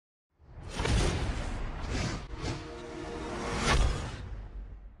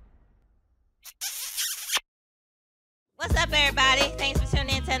What's up, everybody? Thanks for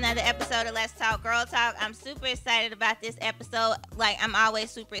tuning in to another episode of Let's Talk Girl Talk. I'm super excited about this episode. Like, I'm always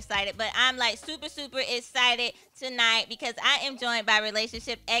super excited, but I'm like super excited tonight because I am joined by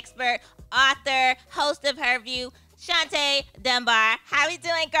relationship expert, author, host of Her View, Shauntay Dunbar. How we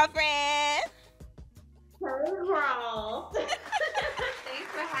doing, girlfriend? Hey, girl.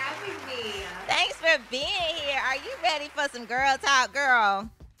 Thanks for having me. Thanks for being here. Are you ready for some girl talk, girl?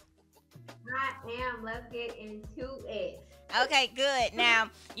 I am. Let's get into it. Okay, good. Now,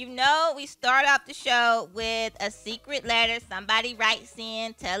 you know we start off the show with a secret letter. Somebody writes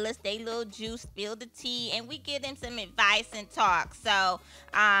in, tell us they little juice, spill the tea, and we give them some advice and talk. So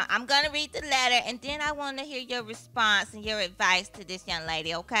I'm going to read the letter, and then I want to hear your response and your advice to this young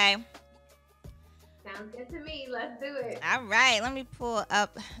lady, okay? Sounds good to me. Let's do it. All right. Let me pull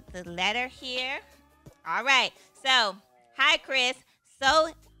up the letter here. All right. So, hi, Chris. So,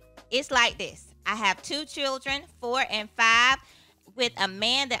 it's like this. I have 2 children, 4 and 5, with a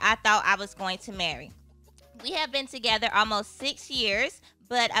man that I thought I was going to marry. We have been together almost 6 years,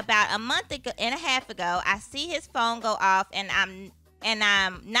 but about a month and a half ago, I see his phone go off, and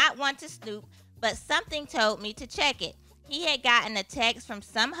I'm not one to snoop, but something told me to check it. He had gotten a text from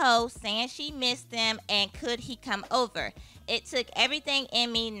some hoe saying she missed him and could he come over. It took everything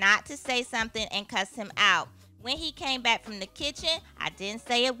in me not to say something and cuss him out. When he came back from the kitchen, I didn't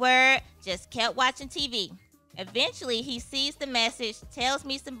say a word, just kept watching TV. Eventually, he sees the message, tells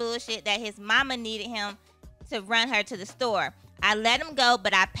me some bullshit that his mama needed him to run her to the store. I let him go,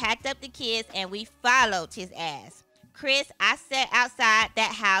 but I packed up the kids and we followed his ass. Chris, I sat outside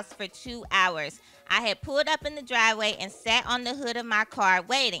that house for 2 hours. I had pulled up in the driveway and sat on the hood of my car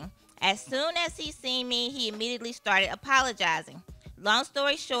waiting. As soon as he seen me, he immediately started apologizing. Long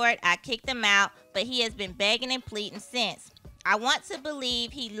story short, I kicked him out, but he has been begging and pleading since. I want to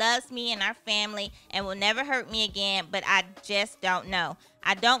believe he loves me and our family and will never hurt me again, but I just don't know.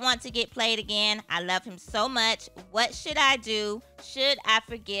 I don't want to get played again. I love him so much. What should I do? Should I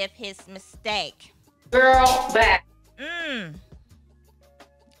forgive his mistake? Girl, back.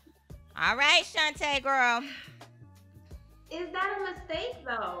 All right, Shauntay, girl. Is that a mistake,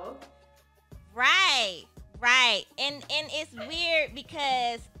 though? Right. And it's weird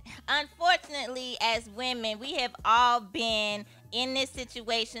because unfortunately as women, we have all been in this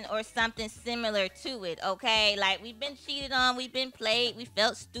situation or something similar to it, okay? Like, we've been cheated on, we've been played, we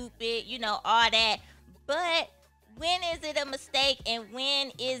felt stupid, you know, all that. But when is it a mistake and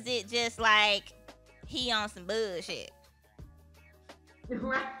when is it just like he on some bullshit?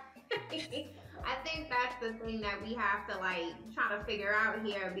 Right. I think that's the thing that we have to like try to figure out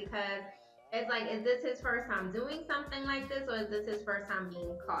here, because it's like, is this his first time doing something like this, or is this his first time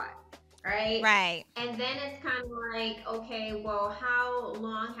being caught? Right? Right. And then it's kind of like, okay, well, how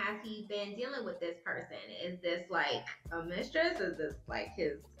long has he been dealing with this person? Is this like a mistress? Is this like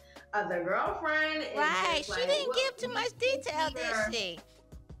his other girlfriend? Right. She didn't give too much detail, did she?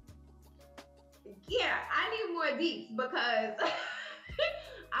 Yeah, I need more deets because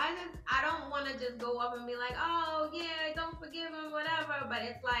I don't want to just go up and be like, oh yeah, don't forgive him, whatever. But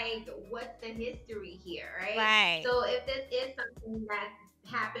it's like, what's the history here, right? Right. So if this is something that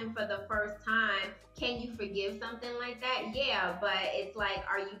happened for the first time, can you forgive something like that? Yeah, but it's like,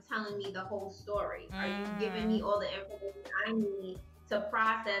 are you telling me the whole story? Are you giving me all the information I need to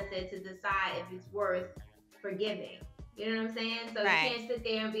process it to decide if it's worth forgiving? You know what I'm saying? So right. You can't sit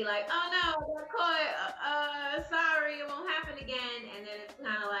there and be like, oh no, I got caught, sorry, it won't happen again. And then it's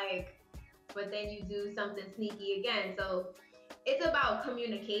kind of like, but then you do something sneaky again. So it's about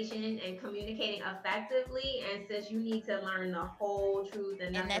communication and communicating effectively. And since you need to learn the whole truth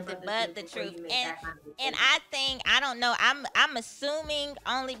and nothing but the truth. And I think, I don't know, I'm assuming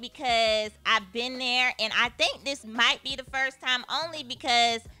only because I've been there, and I think this might be the first time, only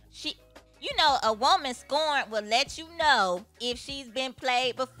because you know, a woman scorned will let you know if she's been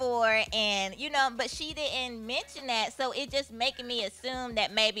played before, and, you know, but she didn't mention that, so it just making me assume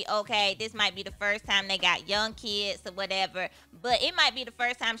that maybe, okay, this might be the first time they got young kids or whatever, but it might be the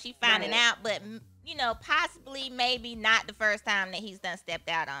first time she finding out, but, you know, possibly maybe not the first time that he's done stepped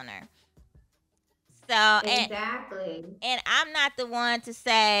out on her. So, exactly. And I'm not the one to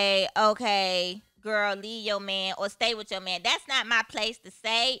say, okay, girl, leave your man or stay with your man. That's not my place to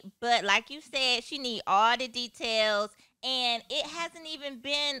say. But like you said, she need all the details. And it hasn't even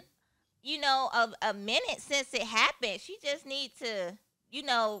been, you know, a minute since it happened. She just need to, you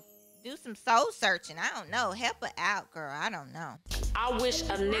know, do some soul searching. I don't know. Help her out, girl. I don't know. I wish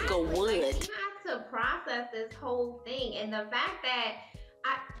a nigga would. Like, you have to process this whole thing. And the fact that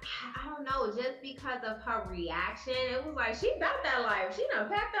I don't know, just because of her reaction, it was like she about that life. She done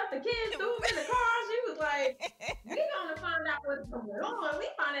packed up the kids, threw them in the car. She was like, "We gonna find out what's going on. We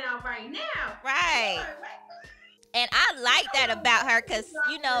finding out right now." Right. Like, what? And I You like that don't know about what her you because,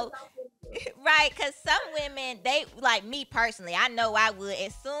 you dropping know, yourself into. right, because some women, they, like me personally, I know I would,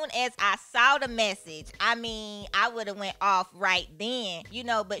 as soon as I saw the message, I mean, I would have went off right then, you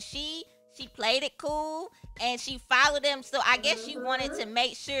know, but she played it cool and she followed them. So I guess she wanted to Mm-hmm.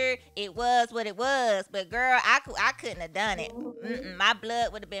 make sure it was what it was. But girl, I couldn't have done it. Mm-hmm. My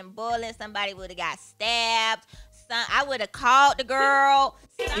blood would have been boiling. Somebody would have got stabbed. I would have called the girl.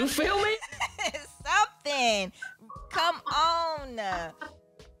 You feel me? Something. Come on.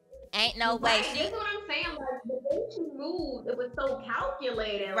 Ain't no way Right, she. this is what I'm saying. Like the way she moved, it was so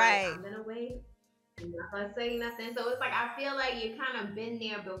calculated. Like Right. I'm gonna wait. I'm not gonna say nothing. So it's like I feel like you kind of been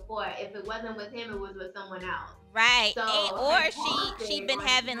there before. If it wasn't with him, it was with someone else. Right. And So or his she tactic been was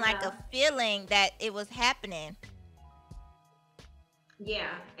having kind like of a feeling that it was happening. yeah,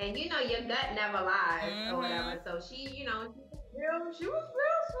 and your gut never lies or Mhm. whatever. So she was real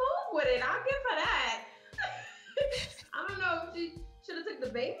smooth with it. I'll give her that. I don't know if she should have took the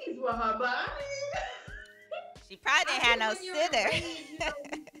babies with her, but I mean, She probably I didn't have think no when you're sitter. enraged,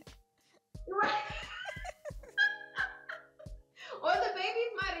 right? Or the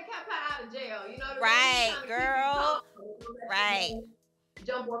babies might have kept her out of jail. The babies Right, trying to keep you girl. calm. Don't let Right. you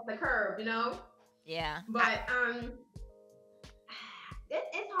jump off the curb. Yeah. But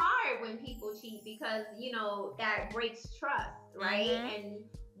it's hard when people cheat because that breaks trust, right? Mhm. And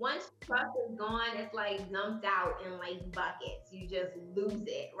once trust is gone, it's like dumped out in like buckets. You just lose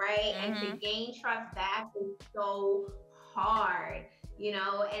it, right? And to Mhm. gain trust back is so hard,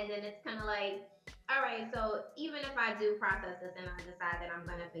 and then it's kind of like, all right, so even if I do process this and I decide that I'm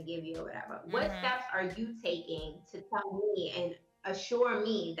gonna forgive you or whatever, what Mhm. steps are you taking to tell me and assure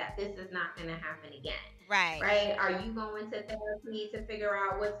me that this is not gonna happen again? Right. Right? Are you going to therapy to figure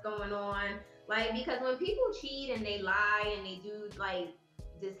out what's going on? Like, because when people cheat and they lie and they do like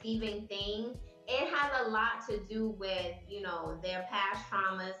deceiving things, it has a lot to do with, their past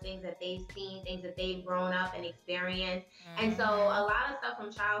traumas, things that they've seen, things that they've grown up and experienced. And so a Mhm. lot of stuff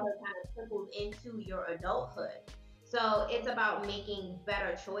from childhood kind of trickles into your adulthood. So it's about making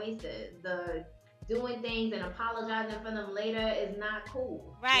better choices. The doing things and apologizing for them later is not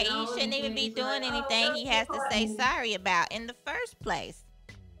cool. Right. He You shouldn't even can't be just be like, doing oh, anything he girl, you has to caught say me. sorry about in the first place.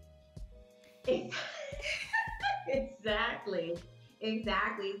 Exactly.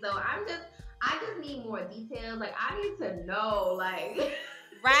 Exactly. So I just need more details. Like I need to know, like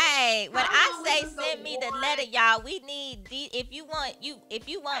Right. When how I long was say this send going me the letter, on? y'all, we need if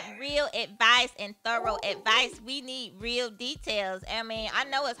you want real advice and thorough advice, we need real details. I mean, I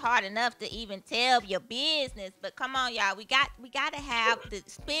know it's hard enough to even tell your business, but come on, y'all, we got to have the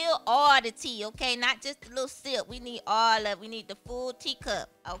spill all the tea, okay? Not just a little sip. We need we need the full teacup,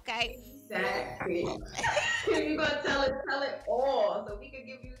 okay? Exactly. You're gonna tell it all, so we can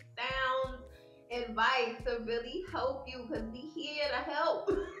give you sound advice to really help you, because we here to help.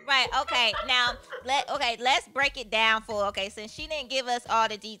 Right. Okay. Now let's break it down for since she didn't give us all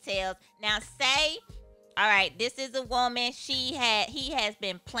the details. Now say, all right, this is a woman. He has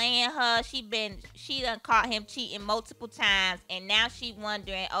been playing her. She done caught him cheating multiple times, and now she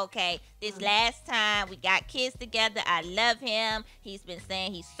wondering, okay, this last time we got kids together, I love him. He's been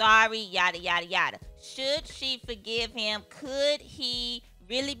saying he's sorry, yada yada yada. Should she forgive him? Could he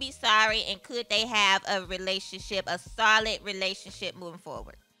really be sorry, and could they have a relationship, a solid relationship moving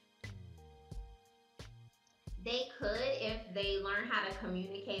forward? They could if they learn how to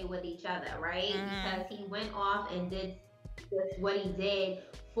communicate with each other, right? Mhm. Because he went off and did what he did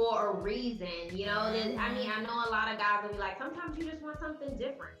for a reason. I mean, Mhm. I know a lot of guys will be like, sometimes you just want something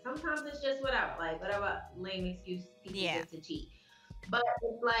different. Sometimes it's just whatever, like whatever lame excuse people Yeah. give to cheat. But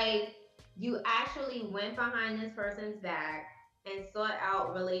it's like you actually went behind this person's back and sought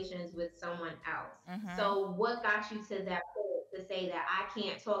out relations with someone else. Mhm. So what got you to that point to say that I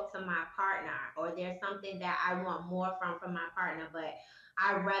can't talk to my partner, or there's something that I want more from my partner, but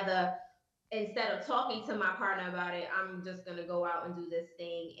I'd rather, instead of talking to my partner about it, I'm just gonna go out and do this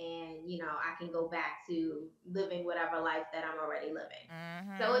thing, and I can go back to living whatever life that I'm already living.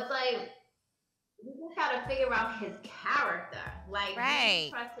 So Mhm. it's like you just gotta figure out his character. Like, do you Right.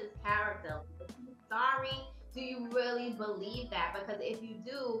 trust his character? If he's sorry, do you really believe that? Because if you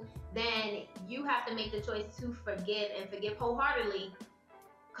do, then you have to make the choice to forgive and forgive wholeheartedly.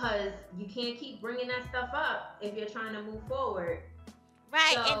 Because you can't keep bringing that stuff up if you're trying to move forward.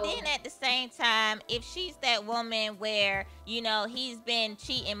 Right, and then So at the same time, if she's that woman where he's been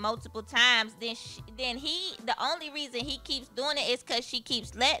cheating multiple times, then the only reason he keeps doing it is because she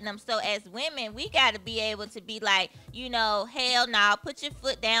keeps letting him. So as women, we got to be able to be like, hell no, put your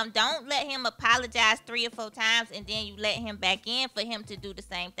foot down. Don't let him apologize 3 or 4 times and then you let him back in for him to do the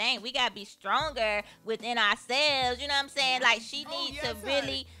same thing. We got to be stronger within ourselves. You know what I'm saying? Like she needs to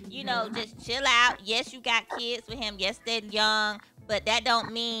really, just chill out. Yes, you got kids with him. Yes, they're young, but that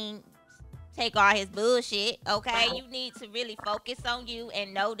don't mean take all his bullshit, okay? right, You need to really focus on you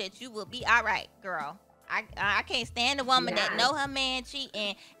and know that you will be all right, girl. I can't stand a woman that yes, know her man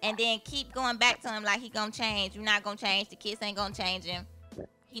cheating and then keep going back to him like he gonna change. You're not gonna change. The kids ain't gonna change him.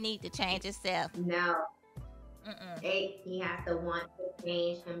 He need to change himself. no. Mm-mm. He has to want to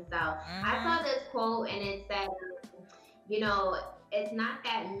change himself. I Mm-hmm. saw this quote and it said, you know, it's not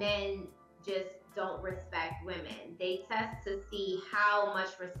that men just don't respect women. They test to see how much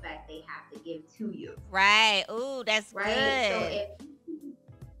respect they have to give to you. Right. Ooh, that's Right? good.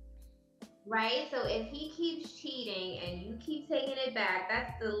 So if he keeps cheating and you keep taking it back,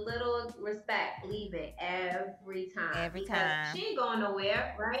 that's the little respect leaving every time Every because time. she ain't going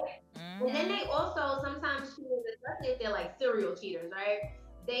nowhere, right? And then Mm-hmm. they also sometimes cheaters, especially if they're like serial cheaters, right?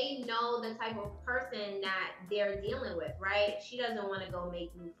 They know the type of person that they're dealing with, right? She doesn't want to go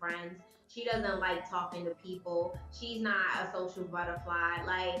make new friends. She doesn't like talking to people. She's not a social butterfly.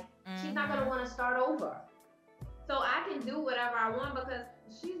 Like she's not gonna Mm-hmm. want to start over. So I can do whatever I want because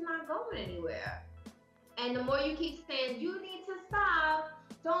she's not going anywhere. And the more you keep saying, you need to stop,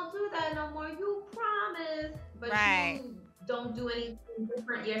 don't do that no more, you promise, but Right. you don't do anything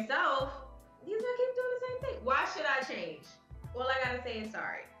different yourself, you're gonna keep doing the same thing. Why should I change? All I gotta say is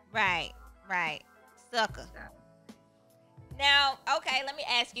sorry. Right. Right. Sucker. So, Now, okay, let me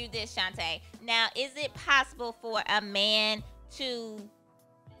ask you this, Shantae. Now, is it possible for a man to,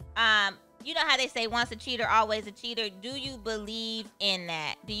 you know how they say once a cheater, always a cheater? Do you believe in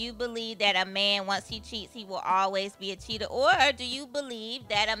that? Do you believe that a man, once he cheats, he will always be a cheater? Or do you believe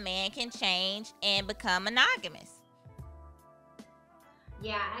that a man can change and become monogamous?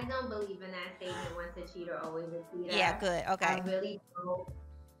 yeah, I don't believe in that statement, once a cheater, always a Yeah, cheater. good. I Okay. really don't.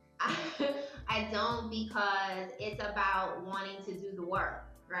 I don't because it's about wanting to do the work,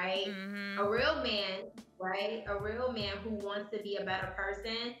 right? A Mm-hmm. real man, right? A real man who wants to be a better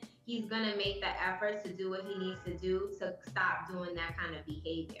person, he's gonna make the efforts to do what he needs to do to stop doing that kind of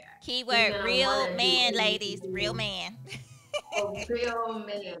behavior. He's Keyword gonna real wanna do man, what he needs to ladies. Real do. man. A real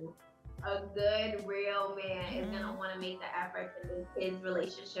man, a good real man is Mm-hmm. gonna want to make the effort to make his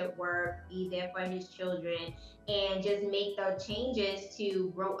relationship work, be there for his children, and just make the changes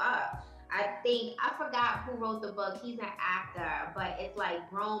to grow up. I think I forgot who wrote the book. He's an actor, but it's like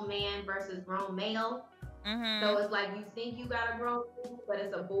grown man versus grown male. So Mm-hmm. it's like you think you got a grown man, but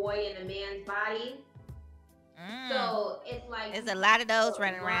it's a boy in a man's body. Mm. So it's like There's you a lot of those have to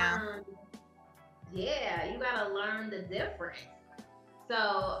running around. learn. Yeah, you gotta learn the difference. So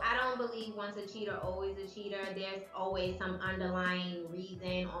I don't believe once a cheater, always a cheater. There's always some underlying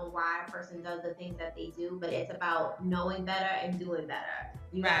reason on why a person does the things that they do, but it's about knowing better and doing better.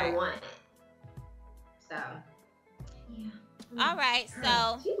 You gotta Right. want it. So yeah. All right.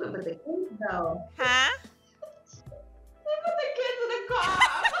 So, She went with the kids though. huh? She put the kids in the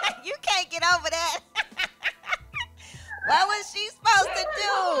car. You can't get over that. What was she supposed to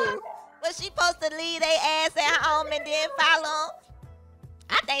do? Was she supposed to leave their ass at home and then follow 'em?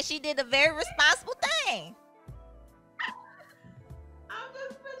 I think she did a very responsible thing. I'm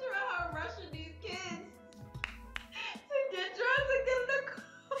just picturing her rushing these kids to get dressed and get in the car.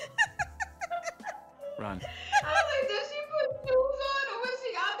 Run. I was like, did she put shoes on or was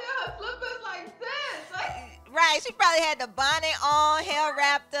she out there her slippers like this? Like, Right. She probably had the bonnet on, hair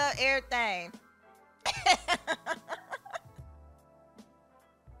wrapped up, everything.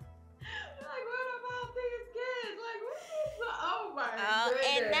 like what about these kids? Like, what is the, oh my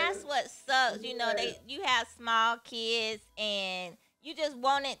And that's goodness. what sucks. You have small kids and you just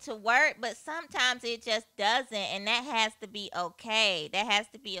want it to work, but sometimes it just doesn't, and that has to be okay. That has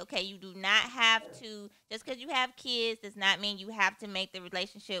to be okay. You do not have to, just because you have kids does not mean you have to make the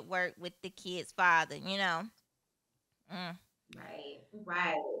relationship work with the kid's father. Mm.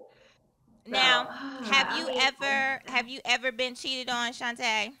 Right. So, Now, have I you mean, ever have you ever been cheated on,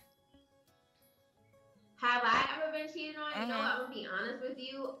 Shantae? have I ever been cheated on? You know what? Mm-hmm. I'm gonna be honest with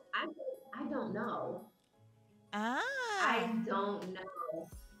you. I don't know. Ah. I don't know.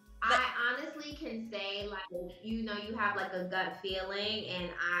 But I honestly can say like you have like a gut feeling and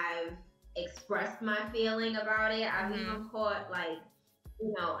I've expressed my feeling about it. I've mm-hmm. even caught like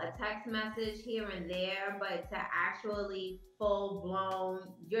a text message here and there, but to actually full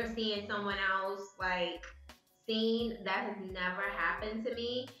blown, you're seeing someone else like seen, that has never happened to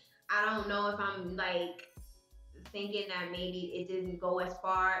me. I don't know if I'm like thinking that maybe it didn't go as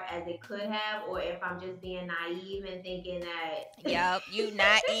far as it could have, or if I'm just being naive and thinking that Yup, you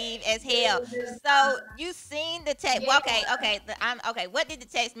naive as it hell. was just, So you seen the text? yeah. Well, okay, okay. I'm okay. What did the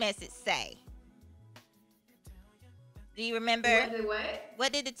text message say? Do you remember? Was it what?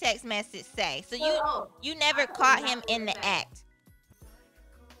 What did the text message say? So Oh, you I never told you caught him exactly in what it the said. act.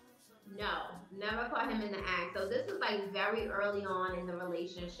 No, never caught him in the act. So this was like very early on in the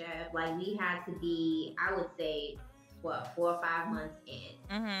relationship. Like we had to be, I would say, what, 4 or 5 months in.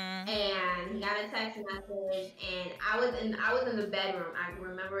 Mm-hmm. And he got a text message, and I was in the bedroom. I can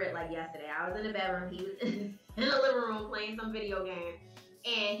remember it like yesterday. I was in the bedroom. He was in the living room playing some video game,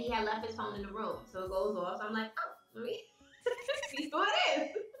 and he had left his phone in the room. So it goes off. So I'm like, oh, let me see who it is.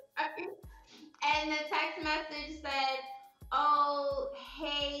 And the text message said, "Oh,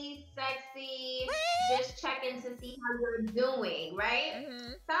 hey, sexy, just checking to see how you're doing," right?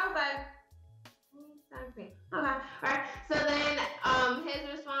 Mm-hmm. So I was like, "Sexy, okay, all right." So then,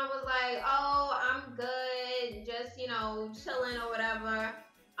 his response was like, "Oh, I'm good, just chilling or whatever."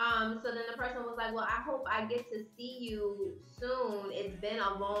 So then the person was like, "Well, I hope I get to see you soon. It's been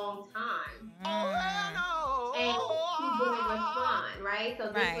a long time." And she didn't respond, right? So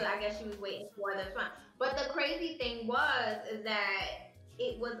this was, Right. I guess she was waiting for the response. But the crazy thing is that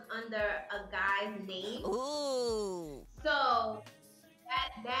it was under a guy's name. Ooh. So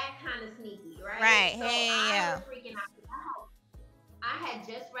that kind of sneaky, right? Right. So Hey, I yeah. was freaking out. I had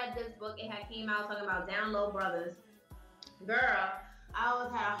just read this book. It had came out talking about down low brothers. Girl, I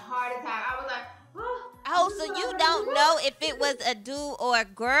was had a heart attack. I was like, oh, Oh, this is so what you I gotta don't do. know if it was a dude or a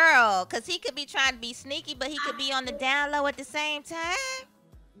girl, cause he could be trying to be sneaky, but he could be on the down low at the same time.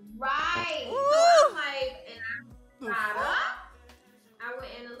 Right. So Ooh. I'm like, and I got up. I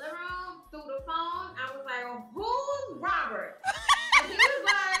went in the living room, through the phone. I was like, who's Robert? And he was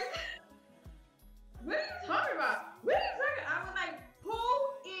like, what are you talking about? What are you talking about? I was like, who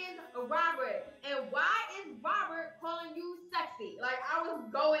is Robert? And why is Robert calling you sexy? Like, I was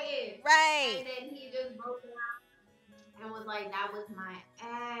going in. Right. And then he just broke it out and was like, that was my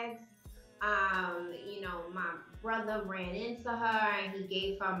ex. My brother ran into her and he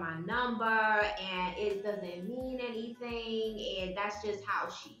gave her my number, and it doesn't mean anything, and that's just how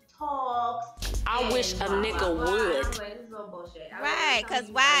she talks. I wish a nigga would. I was like, this is all bullshit. Right, cause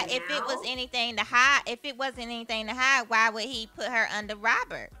why? If it was anything to hide, why would he put her under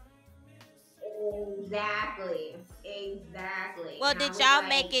Robert? Exactly. Well, And did y'all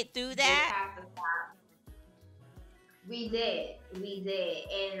make it through that? We did.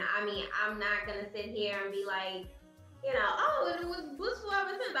 And I mean, I'm not gonna sit here and be like, oh, and it was blissful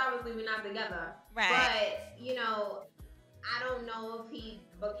ever since. Obviously, we're not together. Right. But, I don't know if he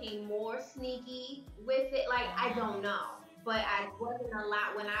became more sneaky with it. Like, I don't know. But I wasn't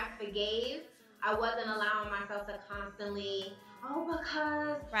allowed, when I forgave, I wasn't allowing myself to constantly,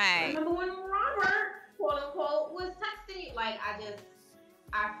 because Right. remember when Robert, quote unquote, was texting you? Like,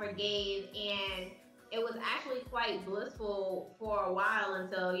 I forgave, and it was actually quite blissful for a while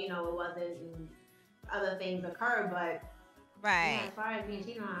until, it wasn't, and other things occurred. But Right. yeah, as far as being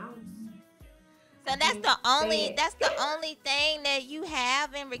cheated on, I don't know. So that's the only thing that you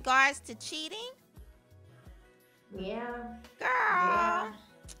have in regards to cheating? Yeah. Girl. Yeah.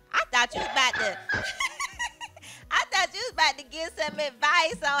 I thought you was about to I thought you was about to give some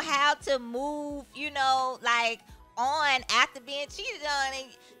advice on how to move, like on after being cheated on,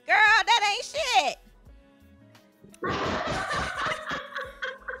 and girl, that ain't shit.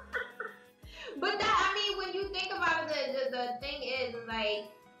 But that, I mean, when you think about it, the thing is like,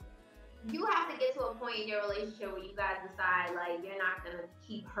 you have to get to a point in your relationship where you guys decide, like, you're not gonna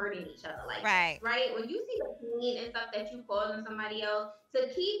keep hurting each other like Right. that, right? When you see the pain and stuff that you cause on somebody else, to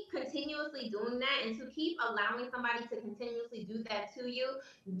keep continuously doing that and to keep allowing somebody to continuously do that to you,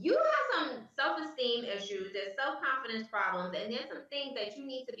 you have some self-esteem issues, there's self-confidence problems, and there's some things that you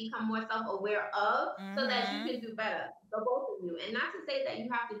need to become more self-aware of so that you can do better, the both of you. And not to say that you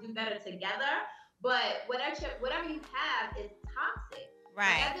have to do better together, but whatever you have is toxic.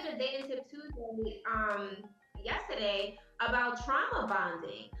 Right. Like, I did a dating tip Tuesday yesterday about trauma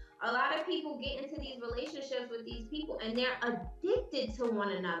bonding. A lot of people get into these relationships with these people and they're addicted to one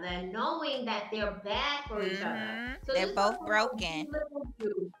another, knowing that they're bad for each other. So they're both broken.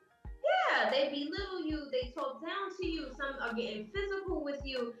 Yeah, they belittle you, they talk down to you, some are getting physical with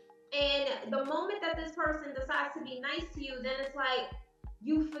you. And the moment that this person decides to be nice to you, then it's like,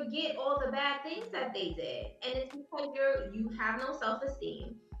 you forget all the bad things that they did. And it's because you have no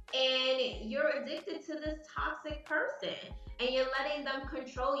self-esteem and you're addicted to this toxic person and you're letting them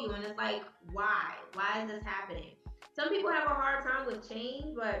control you. And it's like, why? Why is this happening? Some people have a hard time with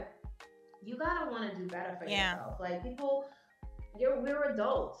change, but you gotta want to do better for Yeah. yourself. Like people, we're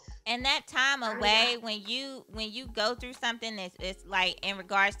adults. And that time I mean, away when you go through something that's it's like in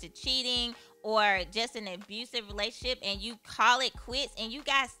regards to cheating or just an abusive relationship and you call it quits and you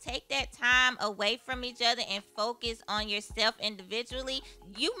guys take that time away from each other and focus on yourself individually,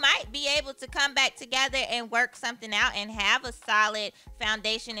 you might be able to come back together and work something out and have a solid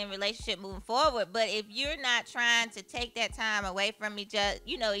foundation and relationship moving forward. But if you're not trying to take that time away from each other,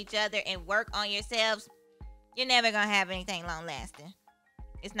 each other and work on yourselves, you're never gonna have anything long lasting.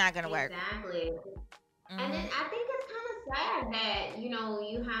 It's not gonna work. exactly. And then Hmm. I think it's kind of sad that,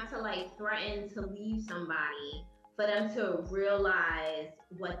 you have to like threaten to leave somebody for them to realize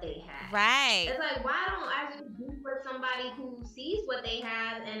what they have. Right. It's like, why don't I just be with somebody who sees what they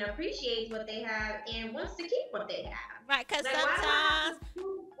have and appreciates what they have and wants to keep what they have? Right. Because Like, why do I have sometimes, to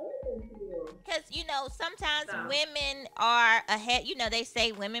prove anything to you? because sometimes So, women are ahead. They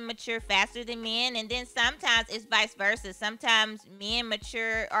say women mature faster than men, and then sometimes it's vice versa. Sometimes men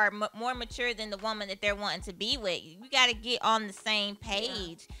mature are more mature than the woman that they're wanting to be with. You got to get on the same yeah,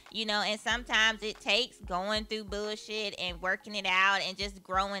 page, and sometimes it takes going through bullshit and working it out and just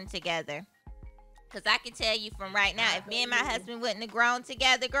growing together. Cause I can tell you from right now, if me and my absolutely. husband wouldn't have grown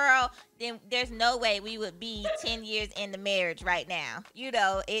together, girl, then there's no way we would be 10 years in the marriage right now.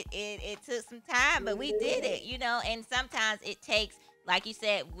 It took some time, but We we did did. it. And sometimes it takes, like you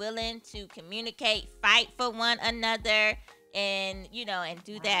said, willing to communicate, fight for one another, and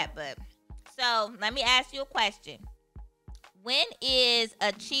do that. But so let me ask you a question: when is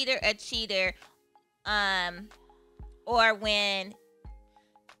a cheater a cheater? Um, or when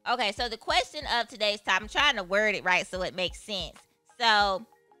Okay, so the question of today's topic, I'm trying to word it right so it makes sense. So,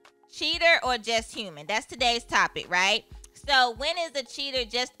 cheater or just human? That's today's topic, right? So, when is a cheater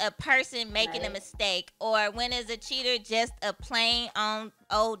just a person making a Right. mistake, or when is a cheater just a plain on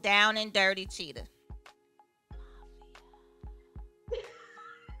old down and dirty cheater?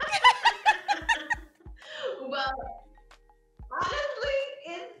 Well, honestly,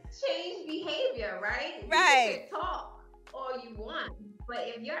 it's changed behavior, right? You Right, could talk all you want, but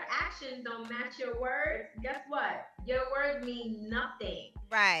if your actions don't match your words, guess what? Your words mean nothing.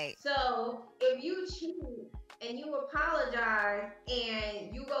 right, So if you cheat and you apologize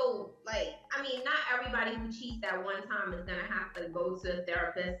and you go like, I mean, not everybody who cheats at one time is gonna have to go to a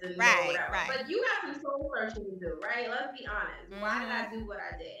therapist and go right, whatever. right. But you have some soul searching to do, right? Let's be honest. Why did Mhm. I do what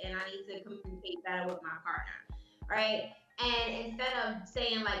I did? And I need to communicate better with my partner, right? And instead of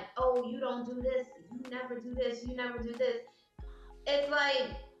saying like, oh, you don't do this, you never do this, you never do this, it's like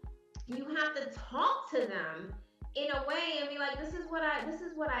you have to talk to them in a way and be like, this is what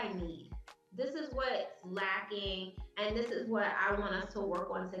I need. This is what's lacking, and this is what I want us to work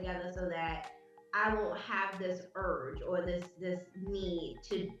on together so that I won't have this urge or this need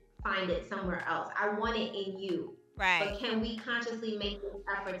to find it somewhere else. I want it in you. Right, But can we consciously make this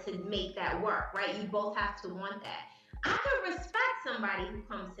effort to make that work, right? You both have to want that. I can respect somebody who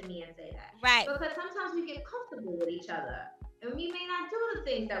comes to me and say that right. because sometimes we get comfortable with each other and we may not do the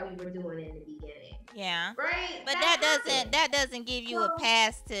things that we were doing in the beginning, Yeah. right? But That happens. that doesn't give you a So,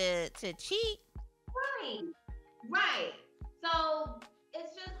 pass to cheat. right, right. So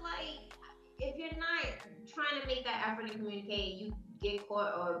it's just like if you're not trying to make that effort to communicate, you get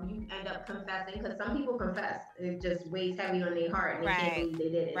caught or you end up confessing because some people confess. It just weighs heavy on their heart and they can't Right, believe they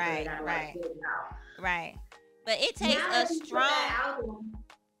did it, so they right, gotta like right, get it out. right. But Now that you put that out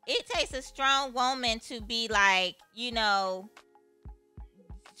there, it takes a strong woman to be like,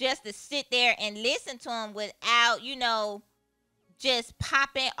 just to sit there and listen to him without, just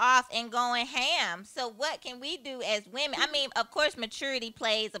popping off and going ham. So what can we do as women? I mean, of course, maturity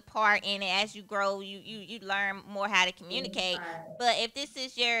plays a part in it. As you grow, you learn more how to communicate. right. But if this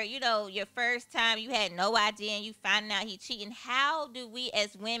is your first time, you had no idea, and you find out he cheating, how do we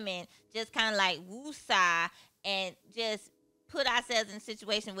as women just kind of like woosah and just put ourselves in a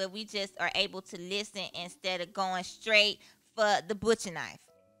situation where we just are able to listen instead of going straight for the butcher knife?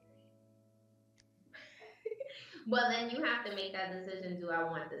 But then you have to make that decision. Do I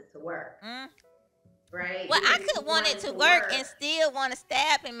want this to work? Mm? Right? Well, I Because if could you want want it it to to work work, and still want to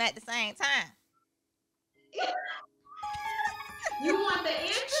stab him at the same time. you want the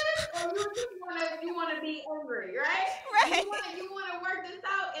answers, or you want to be angry, right? Right. You want to work this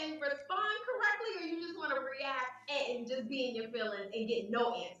out and respond correctly, or you just want to react and just be in your feelings and get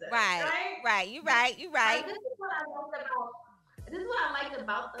no answer, Right. right? Right. You This, right. You right. this is what I love about this is what I liked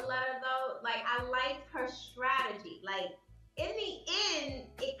about the letter though. Like I liked her strategy. Like in the end,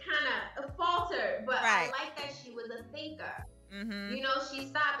 it kind of faltered, but I Right. like that she was a thinker. Mm-hmm. You know, she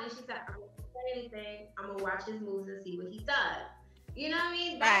stopped and she said, "I'm not gonna say anything. I'm gonna watch his moves and see what he does." You know what I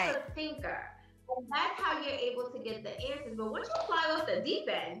mean? That's Right. a thinker. And that's how you're able to get the answers. But once you fly off the deep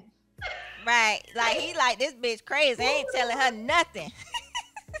end, Right. Like he like this bitch crazy. I ain't telling her nothing.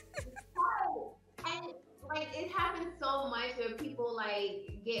 and like it happens so much where people like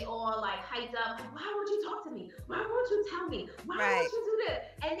get all like hyped up. Like, why won't you talk to me? Why won't you tell me? Why Right. won't you do this?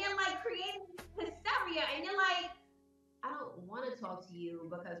 And they're like creating hysteria, and you're like, I don't want to talk to you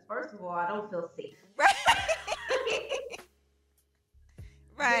because first of all, I don't feel safe.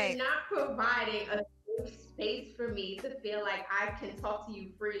 Right. You're not providing a safe space for me to feel like I can talk to you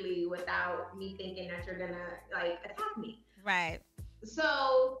freely without me thinking that you're gonna like attack me. Right.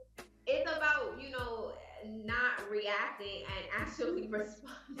 So it's about, you know, not reacting and actually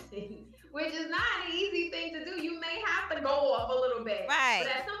responding, which is not an easy thing to do. You may have to go off a little bit. Right.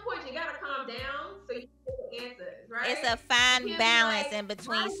 But at some point you gotta calm down so you can get the answers, right? It's a fine You can't be balance like, in "Why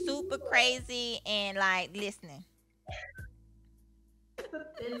between do you super do that?" crazy and like listening. It's a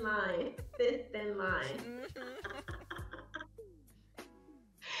thin line. Thin line. Mm-hmm.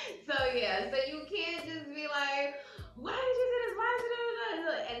 So yeah, so you can't just be like, why did you do this? Why did you do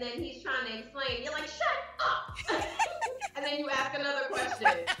this? And then he's trying to explain. You're like, shut up. And then you ask another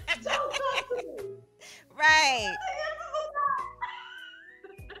question. Don't talk to me. Right.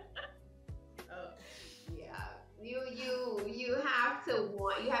 Oh, yeah. You have to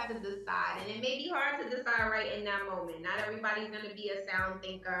want. You have to decide, and it may be hard to decide right in that moment. Not everybody's gonna be a sound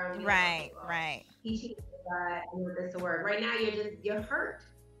thinker. Right. Right. He cheated, I want this to work. Right now, you're hurt.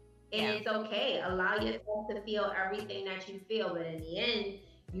 And Yeah. it's okay. Allow yourself to feel everything that you feel, but in the end,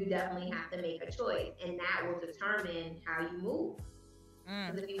 you definitely have to make a choice, and that will determine how you move.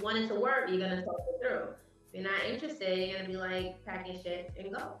 Because if you want it to work, you're gonna talk it through. If you're not interested, you're gonna be like, pack your shit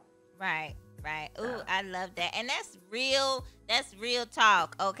and go. Right. Right. Ooh, I love that. And that's real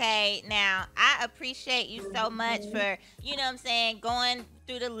talk, okay? Now, I appreciate you so much for, you know what I'm saying, going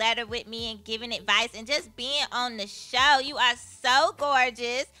through the letter with me and giving advice and just being on the show. You are so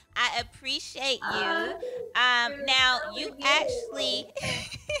gorgeous. I appreciate you. Now you actually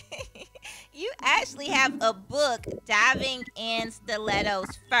you actually have a book, Diving in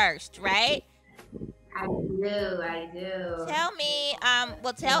Stilettos First, right? I do. Tell me,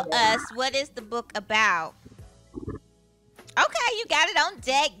 tell us, what is the book about? Okay, you got it on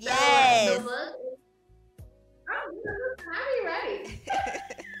deck. Yes. The book I'm ready.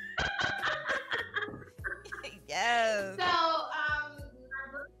 Yes. So, my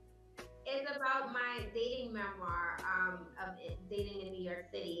book is about my dating memoir of dating in New York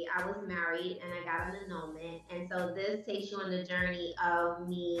City. I was married and I got an annulment. And so this takes you on the journey of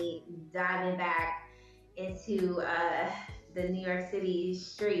me diving back into the New York City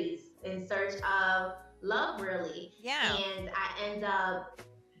streets in search of love, really. Yeah. And I end up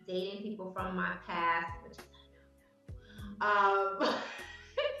dating people from my past, which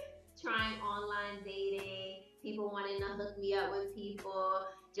trying online dating, people wanting to hook me up with people,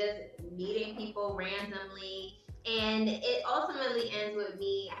 just meeting people randomly. And it ultimately ends with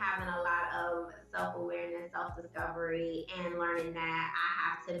me having a lot of self-awareness, self-discovery, and learning that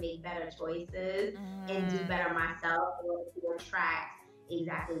I have to make better choices and do better myself in order to attract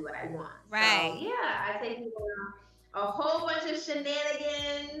exactly what I want. Right. So yeah, I take people on a whole bunch of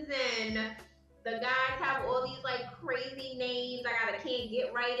shenanigans, and the guys have all these like crazy names. I can't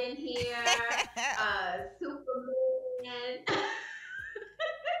get right in here. Superman.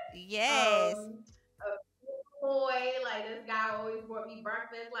 Yes. A boy, like this guy always brought me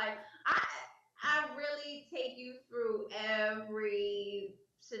breakfast. Like I really take you through every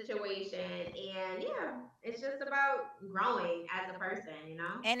situation, and yeah, it's just about growing as a person, you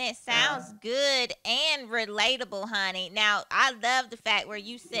know. And it sounds good and relatable, honey. Now, I love the fact where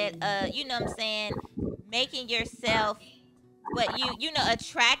you said, you know what I'm saying, making yourself what you know,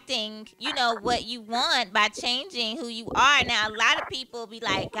 attracting, you know, what you want by changing who you are. Now, a lot of people be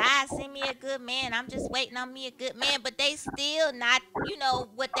like, God, send me a good man. I'm just waiting on me a good man. But they still not, you know,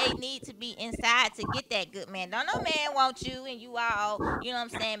 what they need to be inside to get that good man. Don't no man want you and you all, you know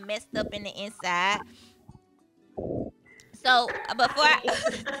what I'm saying, messed up in the inside. So before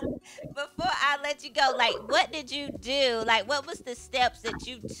I let you go, like, what did you do? Like, what was the steps that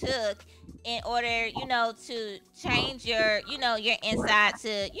you took in order, you know, to change your, you know, your inside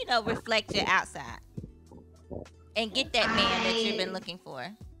to, you know, reflect your outside and get that man that you've been looking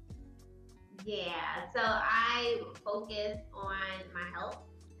for? Yeah, so I focus on my health,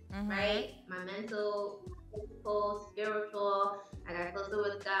 right? My mental physical, spiritual. I got closer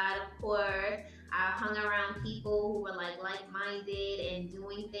with God, of course. I hung around people who were like-minded and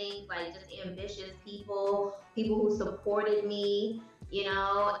doing things like just ambitious people who supported me, and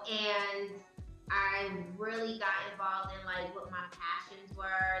I really got involved in like what my passions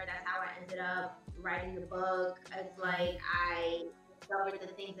were. That's how I ended up writing the book. It's like I discovered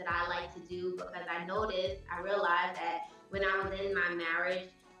the things that I like to do because I realized that when I was in my marriage,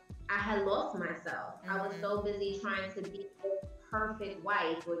 I had lost myself. I was so busy trying to be this perfect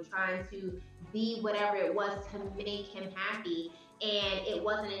wife or trying to be whatever it was to make him happy. And it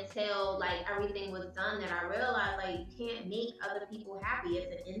wasn't until like everything was done that I realized like you can't make other people happy.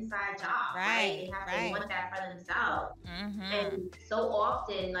 It's an inside job, right? They have to want that for themselves. And so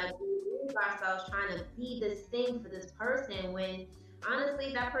often, like we lose ourselves trying to be this thing for this person when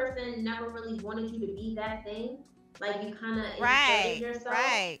honestly that person never really wanted you to be that thing. Like you kind of inserted yourself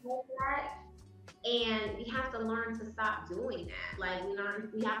like that, and we have to learn to stop doing that. Like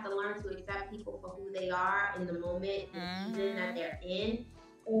we have to learn to accept people for who they are in the moment, the season that they're in,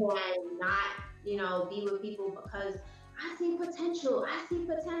 and not, be with people because I see potential. I see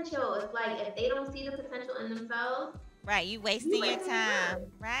potential. It's like if they don't see the potential in themselves, you wasting your time.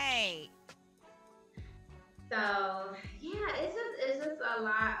 Right. So yeah, it's just a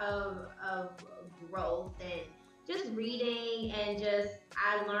lot of growth and just reading and just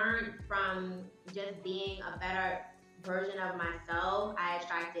I learned from just being a better version of myself. I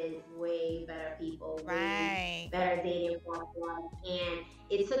attracted way better people, way better dating platforms, and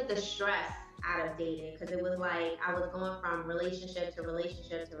it took the stress out of dating because it was like I was going from relationship to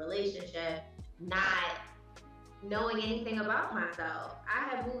relationship to relationship, not knowing anything about myself. I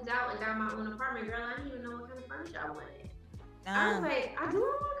had moved out and got my own apartment, girl. I didn't even know what kind of furniture I wanted. I was like, I do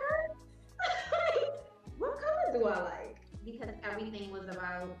want color. What color do I like? Because everything was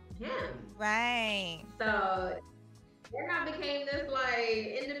about him. Right. So then I became this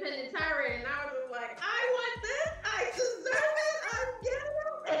like independent tyrant, and I was just like, I want this. I deserve it. I'm getting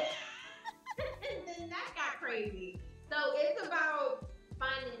it. And then that got crazy. So it's about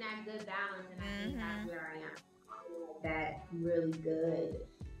finding that good balance, and I think that's where I am. That really good.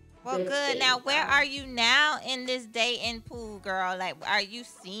 Well, good. Now, where are you now in this dating pool, girl? Like, are you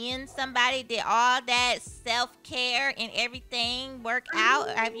seeing somebody? Did all that self-care and everything work out?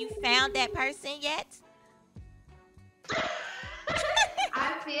 Have you found that person yet?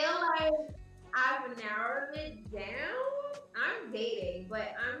 I feel like I've narrowed it down. I'm dating,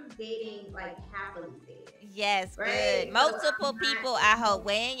 but I'm dating like happily dating. Yes, right? Good. Multiple people, I hope.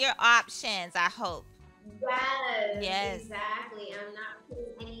 Weighing your options, I hope. Yes, exactly. I'm not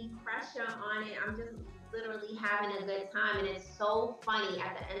putting any pressure on it. I'm just literally having a good time. And it's so funny.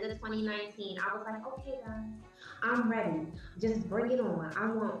 At the end of 2019, I was like, okay, guys, I'm ready. Just bring it on. I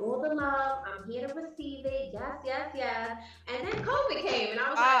want all the love. I'm here to receive it. Yes, yes, yes. And then COVID came, and I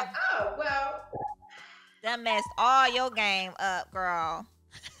was like, oh, well. That messed all your game up, girl.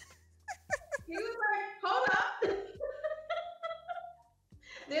 He was like, hold up.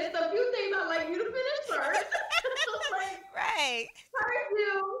 There's a few things I'd like you to finish first. Like, right.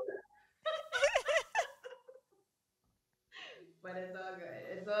 But it's all good.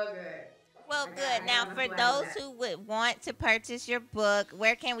 It's all good. Well, good. Now, for those who would want to purchase your book,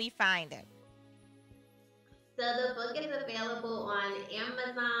 where can we find it? So the book is available on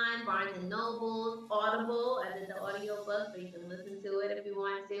Amazon, Barnes and Noble, Audible. I did the audio book, so you can listen to it if you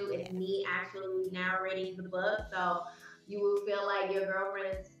want to. It's me actually narrating the book, so you will feel like your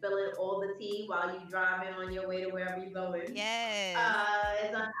girlfriend is spilling all the tea while you driving on your way to wherever you're going. Yes.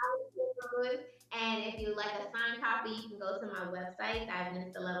 It's on Amazon. And if you like a signed copy, you can go to my website,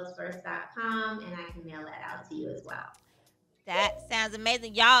 divinginstilettos.com, and I can mail that out to you as well. That sounds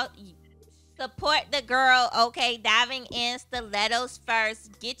amazing. Y'all support the girl, okay? Diving in Stilettos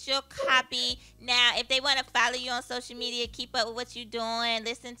first. Get your copy. Now, if they want to follow you on social media, keep up with what you're doing,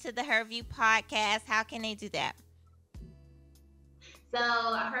 listen to the Her View podcast, how can they do that? So,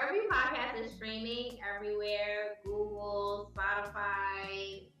 Her View podcast is streaming everywhere: Google,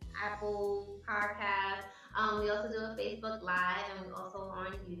 Spotify, Apple Podcasts. We also do a Facebook Live, and we also are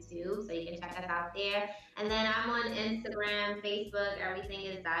on YouTube, so you can check us out there. And then I'm on Instagram, Facebook. Everything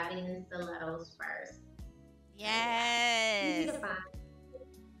is Diving in Stilettos first. Yes.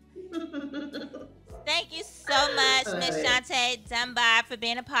 Thank you so much, Miss Shauntay Dunbar, for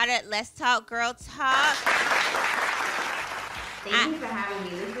being a part of Let's Talk Girl Talk. Thank you for having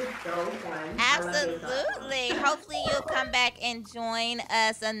me. This is so fun. Absolutely. Hopefully you'll come back and join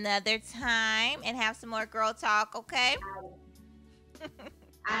us another time and have some more girl talk, okay?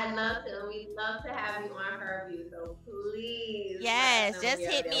 I I'd love to. We'd love to have you on Her View. So please let us Yes, know when just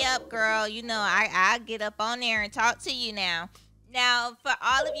you're hit me available up, for me. girl. You know, I'll get up on there and talk to you now. Now, for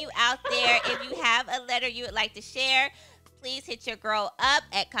all of you out there, if you have a letter you would like to share, please hit your girl up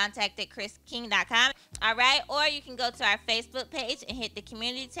at contact@chrisking.com. All right, or you can go to our Facebook page and hit the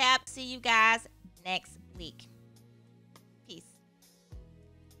community tab. See you guys next week.